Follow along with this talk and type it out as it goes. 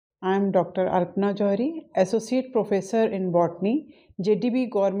I am Dr. Alpna Johri, Associate Professor in Botany, JDB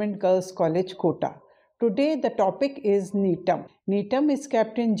Government Girls College, Kota. Today the topic is Gnetum. Gnetum is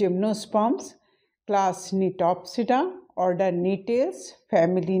kept in Gymnosperms, class Gnetopsida, order Gnetales,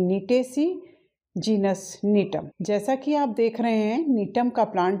 family Gnetaceae, genus नीटम। जैसा कि आप देख रहे हैं, नीटम का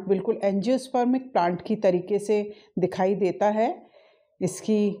plant बिल्कुल angiospermic plant की तरीके से दिखाई देता है।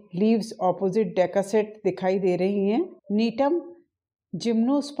 इसकी लीव्स ऑपोजिट डेकासेट दिखाई दे रही हैं। नीटम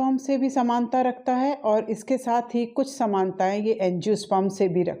जिम्नोस्पर्म से भी समानता रखता है और इसके साथ ही कुछ समानताएं ये एंजियोस्पर्म से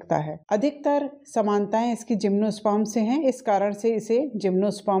भी रखता है। अधिकतर समानताएं इसकी जिम्नोस्पर्म से हैं, इस कारण से इसे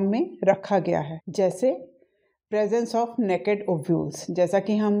जिम्नोस्पर्म में रखा गया है। जैसे प्रेजेंस ऑफ नेकेड ओव्यूल्स, जैसा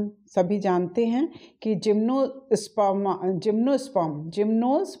कि हम सभी जानते हैं कि जिम्नोस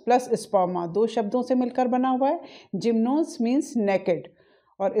प्लस स्पर्मा दो शब्दों से मिलकर बना हुआ है। जिम्नोस मीन्स नेकेड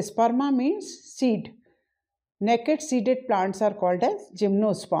और स्पर्मा means seed. Naked seeded plants are called as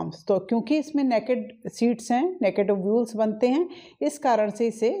gymnosperms. तो क्योंकि इसमें नेकेड सीड्स हैं, नेकेड ओव्यूल्स बनते हैं, इस कारण से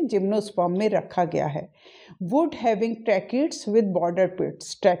इसे जिम्नोस्पर्म में रखा गया है। Would having tracheids with bordered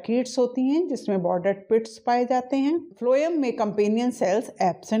पिट्स, tracheids होती हैं जिसमें बॉर्डर्ड पिट्स पाए जाते हैं। फ्लोएम में कंपेनियन सेल्स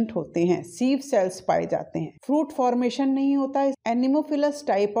एब्सेंट होते हैं, सीव सेल्स पाए जाते हैं। फ्रूट फॉर्मेशन नहीं होता है। एनिमोफिलस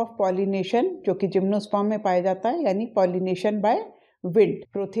टाइप ऑफ पॉलिनेशन जो कि जिम्नोस्पर्म में पाया जाता है, यानी pollination by wind.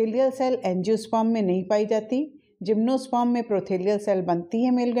 प्रोथेलियल cell angiosperm में नहीं पाई जाती। जिम्नोस्पर्म में प्रोथेलियल सेल बनती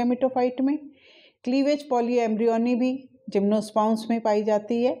है मेल गैमेटोफाइट में। क्लीवेज पॉलीएम्ब्रियोनी भी जिम्नोस्पर्म्स में पाई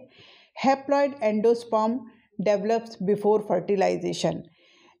जाती है। Haploid endosperm develops before fertilisation.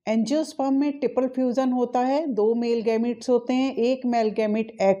 Angiosperm में ट्रिपल फ्यूजन होता है, दो मेल गैमेट्स होते हैं। एक मेल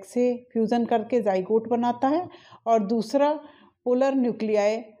गैमेट एग से फ्यूजन करके जाइगोट बनाता है और दूसरा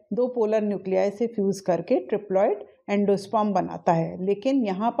दो पोलर न्यूक्लियाई से फ्यूज करके ट्रिप्लॉइड एंडोस्पर्म बनाता है। लेकिन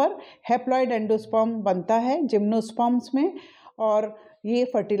यहाँ पर हैप्लॉइड एंडोस्पर्म बनता है जिम्नोस्पर्म्स में और ये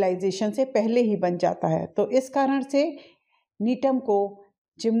फर्टिलाइजेशन से पहले ही बन जाता है। तो इस कारण से नीटम को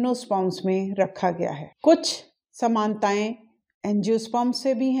जिम्नोस्पर्म्स में रखा गया है। कुछ समानताएं एंजियोस्पर्म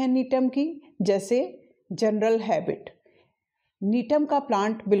से भी हैं नीटम की, जैसे जनरल हैबिट। नीटम का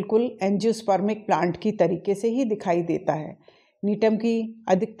प्लांट बिल्कुल एंजियोस्पर्मिक प्लांट की तरीके से ही दिखाई देता है। नीटम की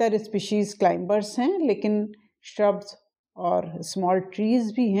अधिकतर स्पीशीज क्लाइंबर्स हैं, लेकिन श्रब्स और स्मॉल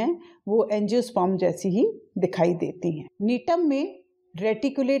ट्रीज भी हैं, वो एंजियोस्पर्म जैसी ही दिखाई देती हैं। नीटम में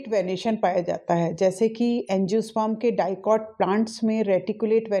रेटिकुलेट वेनेशन पाया जाता है, जैसे कि एंजियोस्पर्म के डाइकॉट प्लांट्स में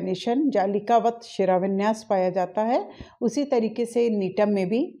रेटिकुलेट वेनेशन जालिकावत शिराविन्यास पाया जाता है, उसी तरीके से नीटम में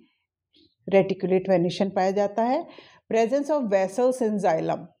भी रेटिकुलेट वेनेशन पाया जाता है। Presence of vessels in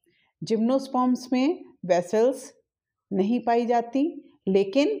xylem. Gymnosperms में वेसल्स नहीं पाई जाती,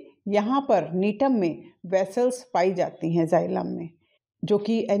 लेकिन यहाँ पर नीटम में वेसल्स पाई जाती हैं जाइलम में, जो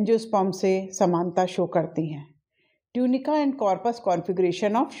कि एंजियोस्पर्म से समानता शो करती हैं। Tunica and corpus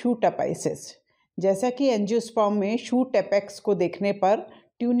configuration of shoot apices. जैसा कि एंजियोस्पर्म में शूट एपेक्स को देखने पर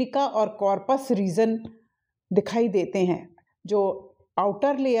ट्यूनिका और कॉर्पस रीजन दिखाई देते हैं। जो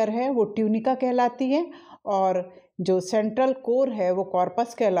आउटर लेयर है वो ट्यूनिका कहलाती है और जो सेंट्रल कोर है वो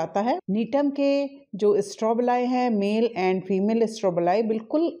कॉर्पस कहलाता है। नीटम के जो स्ट्रोबलाई हैं, मेल एंड फीमेल स्ट्रोबलाई,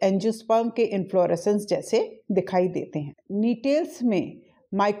 बिल्कुल एंजियोस्पर्म के इन्फ्लोरेसेंस जैसे दिखाई देते हैं। नीटेल्स में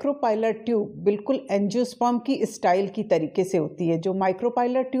माइक्रोपाइलर ट्यूब बिल्कुल एंजियोस्पर्म की स्टाइल की तरीके से होती है। जो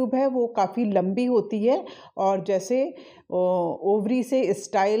माइक्रोपाइलर ट्यूब है वो काफ़ी लंबी होती है और जैसे ओवरी से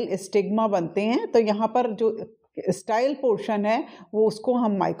स्टाइल स्टिग्मा बनते हैं, तो यहाँ पर जो स्टाइल पोर्शन है वो उसको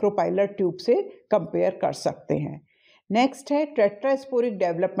हम माइक्रोपाइलर ट्यूब से कंपेयर कर सकते हैं। नेक्स्ट है tetrasporic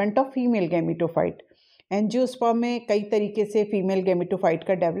development of female gametophyte. Angiosperm में कई तरीके से फीमेल गैमेटोफाइट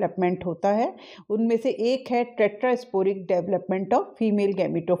का डेवलपमेंट होता है, उनमें से एक है tetrasporic development of female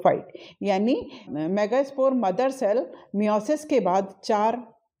gametophyte, यानी मेगास्पोर मदर सेल मियोसिस के बाद 4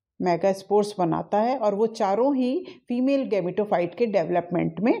 मेगास्पोर्स बनाता है और वो चारों ही फीमेल गैमेटोफाइट के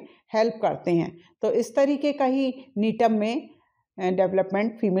डेवलपमेंट में हेल्प करते हैं। तो इस तरीके का ही नीटम में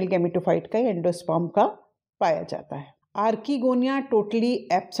डेवलपमेंट फीमेल गैमेटोफाइट का एंडोस्पर्म का पाया जाता है। आर्कीगोनिया टोटली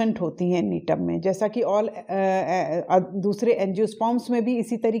एब्सेंट होती हैं नीटम में, जैसा कि दूसरे एंजियोस्पर्म्स में भी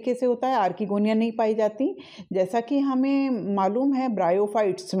इसी तरीके से होता है। आर्कीगोनिया नहीं पाई जाती। जैसा कि हमें मालूम है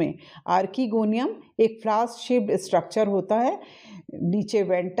ब्रायोफाइट्स में आर्कीगोनियम एक फ्लास्क शेप्ड स्ट्रक्चर होता है, नीचे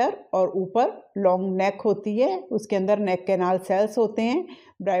वेंटर और ऊपर लॉन्ग नेक होती है, उसके अंदर नेक कैनाल सेल्स होते हैं।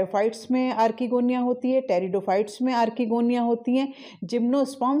 ब्रायोफाइट्स में आर्कीगोनिया होती है, टेरिडोफाइट्स में आर्कीगोनिया होती हैं,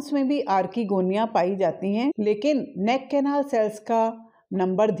 जिम्नोस्पर्म्स में भी आर्कीगोनिया पाई जाती हैं, लेकिन नेक कैनाल सेल्स का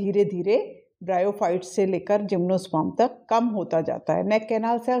नंबर धीरे धीरे ब्रायोफाइट्स से लेकर जिम्नोस्पर्म तक कम होता जाता है। नेक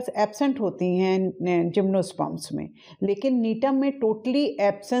कैनाल सेल्स एब्सेंट होती हैं जिम्नोस्पर्म्स में, लेकिन नीटम में टोटली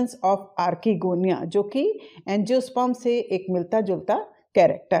एब्सेंस ऑफ आर्कीगोनिया, जो कि एंजियोस्पर्म से एक मिलता जुलता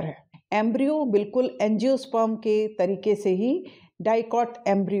कैरेक्टर है। एम्ब्रियो बिल्कुल एंजियोस्पर्म के तरीके से ही डाइकॉट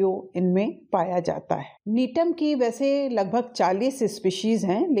एम्ब्रियो इनमें पाया जाता है। नीटम की वैसे लगभग 40 स्पीशीज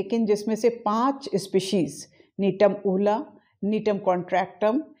हैं, लेकिन जिसमें से 5 स्पीशीज नीटम ऊला, नीटम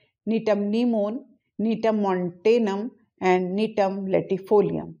कॉन्ट्रैक्टम, नीटम नीमोन, नीटम मॉन्टेनम एंड नीटम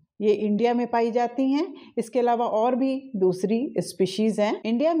लेटिफोलियम ये इंडिया में पाई जाती हैं। इसके अलावा और भी दूसरी स्पीशीज हैं।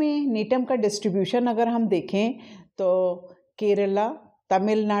 इंडिया में नीटम का डिस्ट्रीब्यूशन अगर हम देखें तो केरला,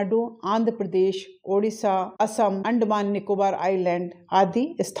 तमिलनाडु, आंध्र प्रदेश, ओडिशा, असम, अंडमान निकोबार आइलैंड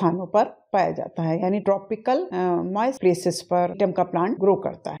आदि स्थानों पर पाया जाता है, यानी ट्रॉपिकल मॉइस्ट प्लेसेस पर नीटम का प्लांट ग्रो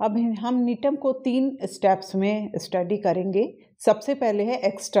करता है। अब हम नीटम को 3 स्टेप्स में स्टडी करेंगे। सबसे पहले है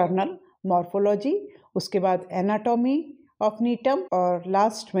एक्सटर्नल मॉर्फोलॉजी, उसके बाद एनाटॉमी ऑफ नीटम और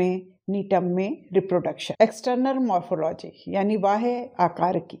लास्ट में नीटम में रिप्रोडक्शन। एक्सटर्नल मॉर्फोलॉजी यानी बाह्य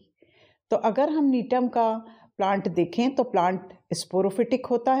आकार की। तो अगर हम नीटम का प्लांट देखें तो प्लांट स्पोरोफिटिक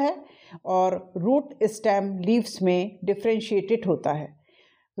होता है और रूट स्टेम लीव्स में डिफरेंशिएटेड होता है।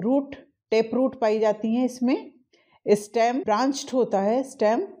 रूट टेप रूट पाई जाती हैं इसमें। स्टेम ब्रांच्ड होता है,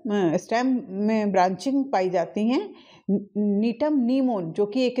 स्टेम में ब्रांचिंग पाई जाती हैं। नीटम नीमोन जो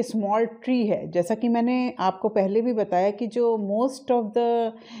कि एक स्मॉल ट्री है, जैसा कि मैंने आपको पहले भी बताया कि जो most of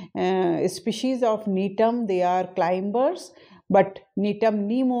the species of नीटम they are climbers, but नीटम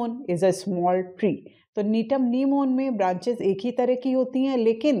नीमोन is a small tree. तो नीटम नीमोन में ब्रांचेस एक ही तरह की होती हैं,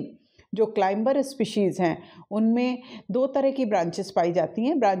 लेकिन जो क्लाइंबर स्पीशीज हैं उनमें 2 तरह की ब्रांचेस पाई जाती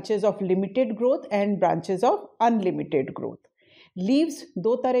हैं, branches of limited growth and branches of unlimited growth. Leaves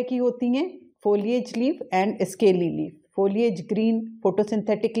 2 तरह की होती हैं, foliage leave and scaly leave. Foliage green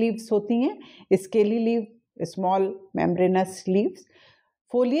photosynthetic leaves होती हैं, scaly leave small membranes leaves.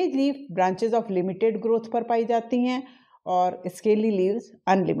 Foliage leave branches of limited growth पर पाई जाती हैं और स्केली लीव्स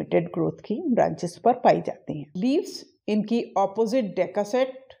अनलिमिटेड ग्रोथ की ब्रांचेस पर पाई जाती हैं। लीव्स इनकी opposite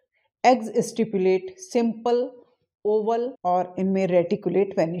डेकासेट, eggs stipulate, simple, Oval और इनमें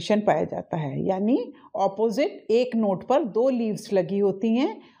रेटिकुलेट वेनिशन पाया जाता है, यानी ऑपोजिट एक नोड पर 2 लीव्स लगी होती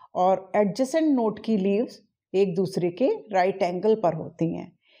हैं और एडजेसेंट नोड की लीव्स एक दूसरे के राइट एंगल पर होती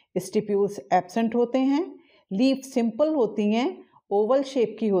हैं। स्टिप्यूल्स एब्सेंट होते हैं। लीव सिंपल होती हैं, ओवल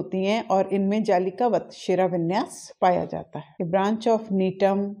शेप की होती हैं और इनमें जालिकावत शिरा विन्यास पाया जाता है। ब्रांच ऑफ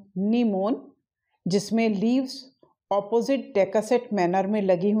नीटम नीमोन जिसमें लीव्स ऑपोजिट डेकासेट मैनर में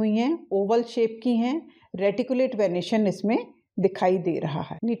लगी हुई हैं, ओवल शेप की हैं, रेटिकुलेट वेनिशन इसमें दिखाई दे रहा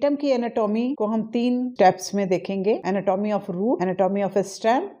है। नीटम की एनाटॉमी को हम 3 स्टेप्स में देखेंगे, anatomy of root, anatomy of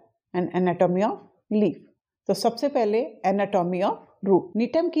stem and anatomy of leaf. तो सबसे पहले एनाटॉमी ऑफ रूट।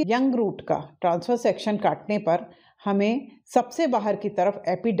 नीटम की यंग रूट का ट्रांसफर सेक्शन काटने पर हमें सबसे बाहर की तरफ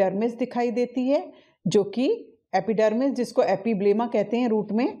एपिडर्मिस दिखाई देती है, जो कि एपिडर्मिस जिसको एपिब्लेमा कहते हैं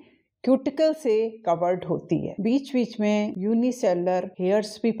रूट में, क्यूटिकल से कवर्ड होती है। बीच बीच में यूनिसेलुलर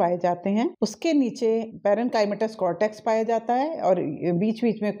हेयर्स भी पाए जाते हैं। उसके नीचे पैरेन्काइमेटस कॉर्टेक्स पाया जाता है और बीच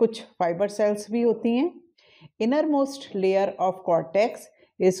बीच में कुछ फाइबर सेल्स भी होती हैं। Inner most layer of cortex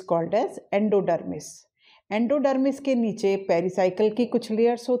is called as endodermis. Endodermis के नीचे पेरिसाइकल की कुछ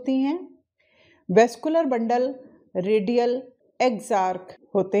लेयर्स होती हैं। वेस्कुलर बंडल रेडियल एक्सार्क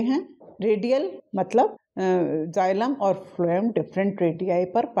होते हैं। रेडियल मतलब जाइलम और फ्लोएम डिफरेंट रेडियाई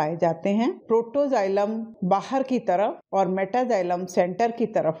पर पाए जाते हैं। प्रोटोजाइलम बाहर की तरफ और मेटाजाइलम सेंटर की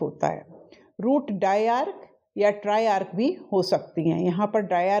तरफ होता है। रूट डायआर्क या ट्राइआर्क भी हो सकती हैं। यहाँ पर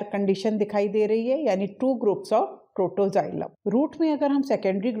डायआर्क कंडीशन दिखाई दे रही है, यानी 2 ग्रुप्स ऑफ प्रोटोजाइलम। रूट में अगर हम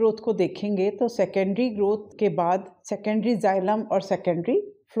सेकेंडरी ग्रोथ को देखेंगे तो सेकेंडरी ग्रोथ के बाद सेकेंडरी जाइलम और सेकेंडरी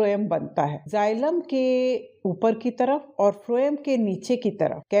फ्लोएम बनता है। जाइलम के ऊपर की तरफ और फ्लोएम के नीचे की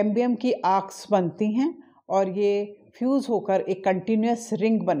तरफ कैम्बियम की आर्क्स बनती हैं और ये फ्यूज होकर एक कंटिन्यूअस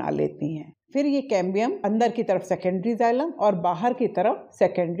रिंग बना लेती हैं। फिर ये कैम्बियम अंदर की तरफ सेकेंडरी जाइलम और बाहर की तरफ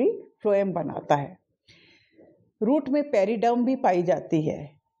सेकेंडरी फ्लोएम बनाता है। रूट में पेरिडर्म भी पाई जाती है।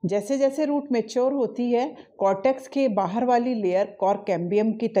 जैसे जैसे रूट मैच्योर होती है, कॉर्टेक्स के बाहर वाली लेयर कॉर्क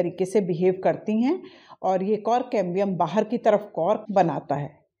कैम्बियम की तरीके से बिहेव करती हैं और ये कॉर्क कैम्बियम बाहर की तरफ कॉर्क बनाता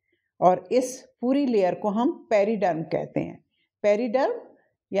है और इस पूरी लेयर को हम पेरिडर्म कहते हैं। पेरिडर्म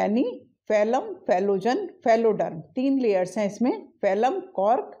यानी फैलम, फैलोजन, फैलोडर्म, 3 लेयर्स हैं इसमें। Phellum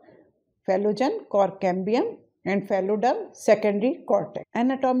cork, phellogen cork cambium and phelloderm secondary cortex.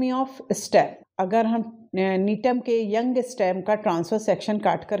 Anatomy of stem. अगर हम नीटम के यंग स्टेम का ट्रांसफर सेक्शन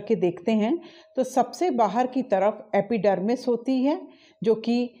काट करके देखते हैं तो सबसे बाहर की तरफ एपिडर्मिस होती है जो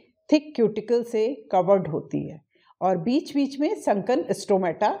कि थिक क्यूटिकल से कवर्ड होती है और बीच बीच में संकन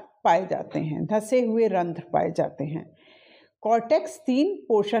स्टोमेटा पाए जाते हैं, धसे हुए रंध्र पाए जाते हैं। कॉर्टेक्स 3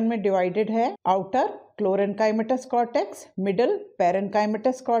 पोर्शन में डिवाइडेड है। Outer क्लोरेनकाइमेटस cortex, middle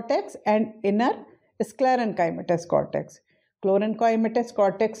parenchymatous cortex and inner स्क्लेरेन्काइमेटस cortex. क्लोरेनकाइमेटस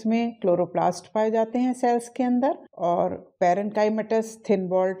cortex में क्लोरोप्लास्ट पाए जाते हैं सेल्स के अंदर, और parenchymatous thin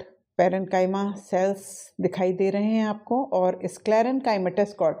walled parenchyma sales दिखाई दे रहे हैं आपको, और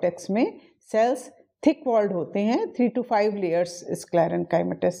स्क्लेरेनकाइमेटस कॉर्टेक्स में सेल्स थिक वॉल्ड होते हैं। 3 to 5 लेयर्स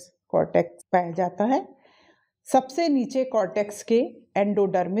स्क्लेरेनकाइमेटस कॉर्टेक्स पाया जाता है। सबसे नीचे कॉर्टेक्स के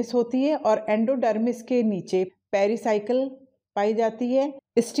एंडोडर्मिस होती है और एंडोडर्मिस के नीचे पेरिसाइकिल पाई जाती है।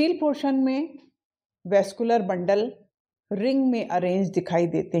 स्टील पोर्शन में वेस्कुलर बंडल रिंग में अरेंज दिखाई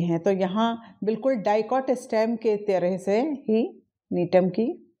देते हैं। तो यहाँ बिल्कुल डाइकॉट स्टेम के तरह से ही नीटम की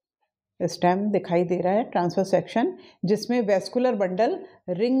स्टेम दिखाई दे रहा है, ट्रांसफर सेक्शन, जिसमें वेस्कुलर बंडल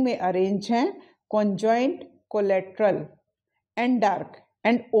रिंग में अरेंज हैं, conjoint, collateral and dark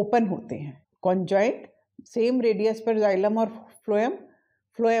and open होते हैं। कॉन्जॉइंट सेम रेडियस पर जाइलम और फ्लोएम,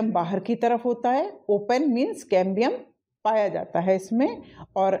 फ्लोएम बाहर की तरफ होता है, ओपन मीन्स कैम्बियम पाया जाता है इसमें,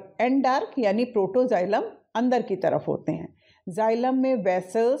 और एंड डार्क यानी प्रोटोजाइलम अंदर की तरफ होते हैं। जाइलम में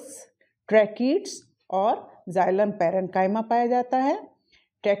वेसल्स, ट्रैकीड्स और जाइलम पैरेनकाइमा पाया जाता है।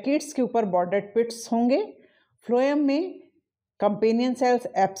 ट्रैकीड्स के ऊपर बॉर्डर्ड पिट्स होंगे। फ्लोएम में कंपेनियन सेल्स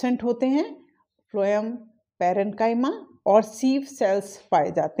एब्सेंट होते हैं, फ्लोएम पैरेनकाइमा और सीव सेल्स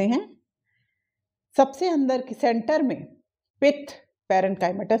पाए जाते हैं। सबसे अंदर की सेंटर में पिथ,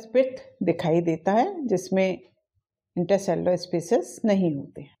 पैरेनकाइमेटस पिथ दिखाई देता है, जिसमें इंटरसेलुलर स्पेसेस नहीं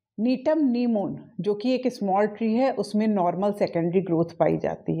होते हैं। नीटम नीमोन जो कि एक स्मॉल ट्री है, उसमें नॉर्मल सेकेंडरी ग्रोथ पाई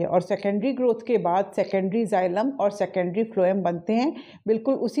जाती है, और सेकेंडरी ग्रोथ के बाद सेकेंडरी जाइलम और सेकेंडरी फ्लोएम बनते हैं,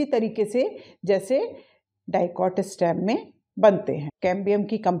 बिल्कुल उसी तरीके से जैसे डाइकॉट स्टेम में बनते हैं। कैम्बियम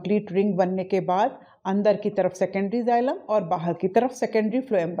की कंप्लीट रिंग बनने के बाद अंदर की तरफ सेकेंडरी जाइलम और बाहर की तरफ सेकेंडरी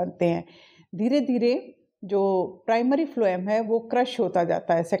फ्लोएम बनते हैं। धीरे धीरे जो प्राइमरी फ्लोएम है वो क्रश होता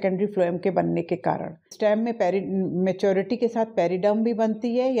जाता है सेकेंडरी फ्लोएम के बनने के कारण। स्टेम में मैच्योरिटी के साथ पेरिडर्म भी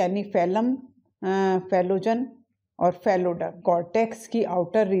बनती है, यानी फैलम, फैलोजन और फैलोडर्म। कॉर्टेक्स की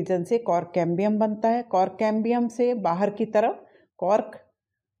आउटर रीजन से कॉर्क कैम्बियम बनता है। कॉर्क कैम्बियम से बाहर की तरफ कॉर्क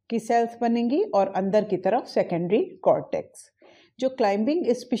की सेल्स बनेंगी और अंदर की तरफ सेकेंडरी कॉर्टेक्स। जो क्लाइंबिंग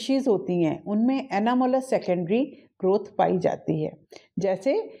स्पीशीज होती हैं उनमें एनामोलस सेकेंडरी ग्रोथ पाई जाती है,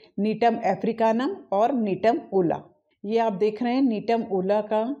 जैसे नीटम अफ्रीकानम और नीटम ओला। ये आप देख रहे हैं नीटम ओला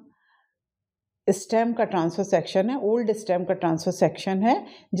का स्टेम का ट्रांसफर सेक्शन है, ओल्ड स्टेम का ट्रांसफर सेक्शन है,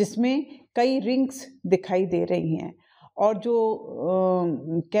 जिसमें कई रिंग्स दिखाई दे रही हैं। और जो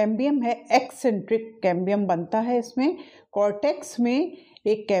कैम्बियम है एक्सेंट्रिक कैम्बियम बनता है इसमें। कॉर्टेक्स में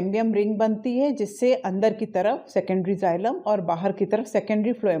एक कैम्बियम रिंग बनती है, जिससे अंदर की तरफ सेकेंडरी जाइलम और बाहर की तरफ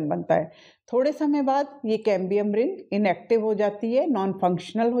सेकेंडरी फ्लोएम बनता है। थोड़े समय बाद ये कैम्बियम रिंग इनएक्टिव हो जाती है, नॉन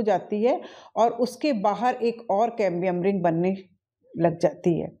फंक्शनल हो जाती है, और उसके बाहर एक और कैम्बियम रिंग बनने लग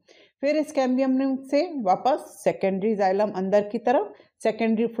जाती है। फिर इस कैम्बियम रिंग से वापस सेकेंडरी जाइलम अंदर की तरफ,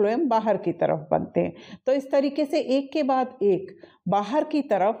 सेकेंडरी फ्लोएम बाहर की तरफ बनते हैं। तो इस तरीके से एक के बाद एक बाहर की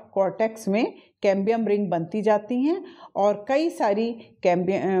तरफ कॉर्टेक्स में कैम्बियम रिंग बनती जाती हैं, और कई सारी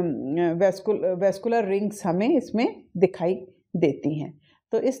वेस्कुलर रिंग्स हमें इसमें दिखाई देती हैं।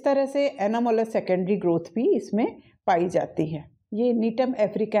 तो इस तरह से एनामोलस सेकेंडरी ग्रोथ भी इसमें पाई जाती है। ये नीटम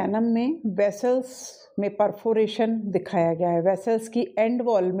अफ्रीकानम में वेसल्स में परफोरेशन दिखाया गया है। वेसल्स की एंड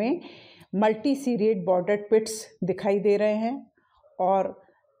वॉल में मल्टी सीरियड बॉर्डर्ड पिट्स दिखाई दे रहे हैं, और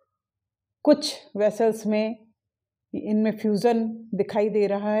कुछ वेसल्स में इनमें फ्यूज़न दिखाई दे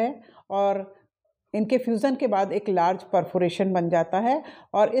रहा है, और इनके फ्यूज़न के बाद एक लार्ज परफोरेशन बन जाता है,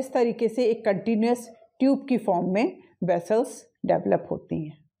 और इस तरीके से एक कंटिन्यूस ट्यूब की फॉर्म में वेसल्स डेवलप होती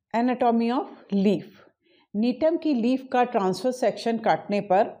हैं। Anatomy of leaf. नीटम की लीफ का ट्रांसफर सेक्शन काटने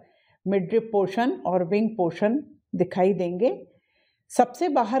पर मिडरिप पोर्शन और विंग पोर्शन दिखाई देंगे। सबसे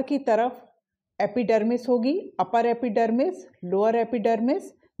बाहर की तरफ एपिडर्मिस होगी, अपर एपिडर्मिस, लोअर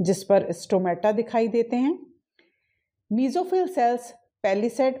एपिडर्मिस, जिस पर स्टोमेटा दिखाई देते हैं। मीजोफिल सेल्स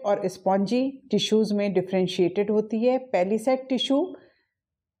पेलिसेड और स्पॉन्जी टिश्यूज में डिफ्रेंशिएटेड होती है। Palisade tissue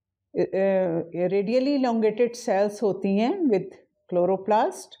radially elongated sales होती हैं with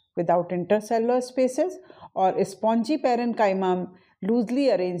chloroplast without intercellular spaces, और spongy parenchyma loosely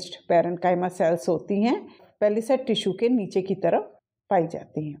arranged parenchyma sales होती हैं, पेलिसेड टिश्यू के नीचे की तरफ पाई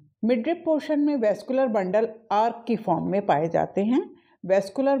जाती हैं। मिडरिप पोर्शन में वेस्कुलर बंडल आर्क की फॉर्म में पाए जाते हैं।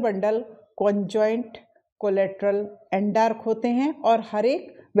 Vascular bundle conjoint, collateral and dark होते हैं, और हर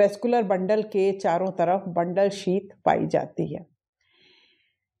एक वेस्कुलर बंडल के चारों तरफ बंडल शीथ पाई जाती है।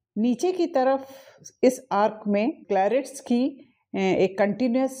 नीचे की तरफ इस आर्क में क्लैरिट्स की एक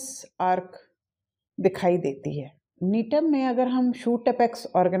कंटिन्यूस आर्क दिखाई देती है। नीटम में अगर हम शूट अपेक्स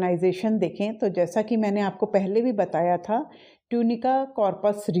ऑर्गेनाइजेशन देखें तो जैसा कि मैंने आपको पहले भी बताया था, ट्यूनिका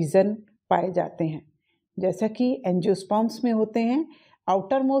कॉर्पस रीजन पाए जाते हैं, जैसा कि एंजियोस्पर्म्स में होते हैं।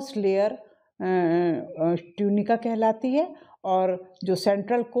 आउटर मोस्ट लेयर ट्यूनिका कहलाती है, और जो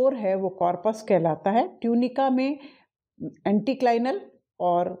सेंट्रल कोर है वो कॉर्पस कहलाता है। ट्यूनिका में एंटीक्लाइनल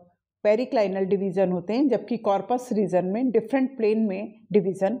और पेरिक्लाइनल डिवीज़न होते हैं, जबकि कॉर्पस रीजन में डिफरेंट प्लेन में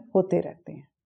डिवीज़न होते रहते हैं।